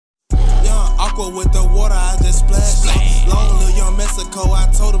Aqua with the water, I just splashed. Long live young Mexico, I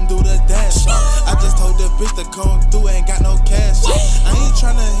told him do the dash. I just told the bitch to come through, ain't got no cash. I ain't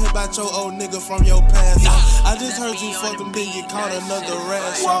tryna hear about your old nigga from your past. I just heard you fucked him, then you caught another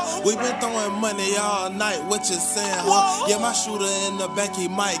rash. We been throwing money all night, what you saying, huh? Yeah, my shooter in the back, he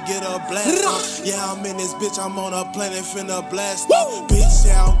might get a blast. Yeah, I'm in this bitch, I'm on a planet, finna blast. Bitch,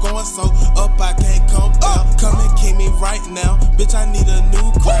 yeah, I'm going so up, I can't come down. Come and keep me right now, bitch, I need a new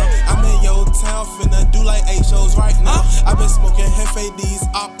crown. I'm in your town, finna do like 8 shows right now. I been smoking Hefes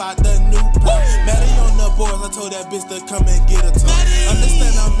up out the new pound. Maddie on the boards, I told that bitch to come and get a tongue.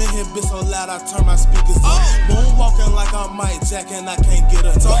 Understand I'm in here, bitch, so loud, I turn my speakers up. Moonwalking like I'm Mike Jack and I can't get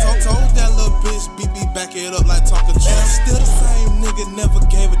a talk. Told that little bitch, BB back it up like talking trash. I'm still the same nigga, never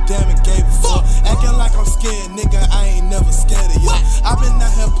gave a damn and gave a fuck. Acting like I'm scared, nigga, I ain't never scared of you. I been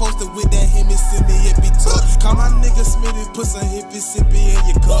out here posted with that Hemi-Simi, it be tough. Call my nigga Smitty, put some hippie-sippy in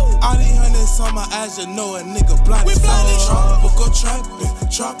your cup. All these hundreds on my eyes, you know a nigga blind as fuck. Tropical trappin',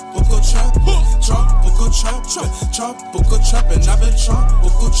 tropical trappin', tropical trappin', tropical trappin'. I been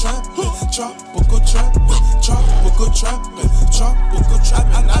tropical trappin', tropical trappin', tropical trappin', tropical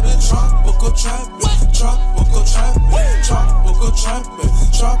trappin'. I been tropical trappin', tropical trappin', tropical trappin',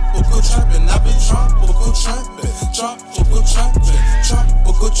 tropical trappin'. I been tropical trappin', tropical trappin',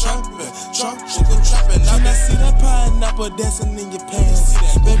 tropical trappin', tropical trappin'. Can I see that pineapple dancing in your pants?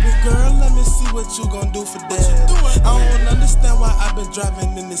 Baby girl, let me see what you gon' do for that. I don't understand why I been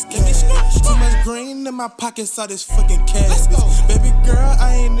driving in this cash. Too much green in my pockets, all this fucking cash. Baby girl,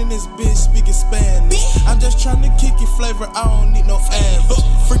 I ain't in this bitch speaking Spanish. I'm just tryna kick your flavor, I don't need no average.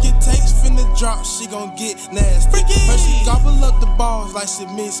 Freaky takes finna drop, she gon' get nasty. Her she gobble up the balls like she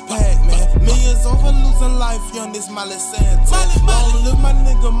Miss Pac-Man. Millions over losing life, young this Miley Santa. Long live my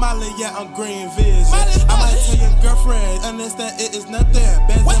nigga Miley, yeah, I'm green vision. I might tell your girlfriend, understand it is nothing.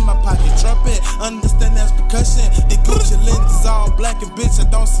 Bands in my pocket, trumpet, understand that's percussion. The Gucci lenses all black and bitch, I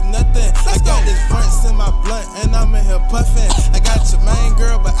don't see nothing. I got this fronts in my blunt and I'm in here puffin'. I got your main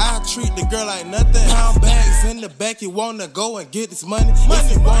girl, but I treat the girl like nothing. Pound bags in the back, you wanna go and get this money.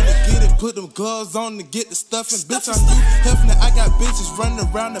 If you wanna get it, put them gloves on to get the stuffing. Bitch, I'm you heftin', I got bitches running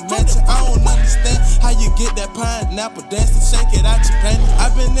around the mansion. I don't understand how you get that pineapple dancing, shake it out your panties.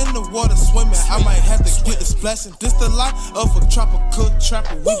 I've been in the water swimming, I might have to get the splashing. This the life of a tropical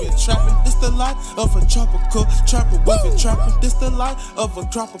trapper, we been trapping. This the life of a tropical trapper, we been trapping. This the life of a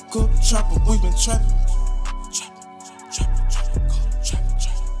tropical trapper, we been trapping.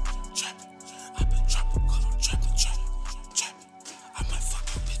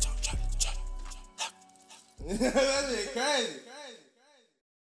 That shit crazy.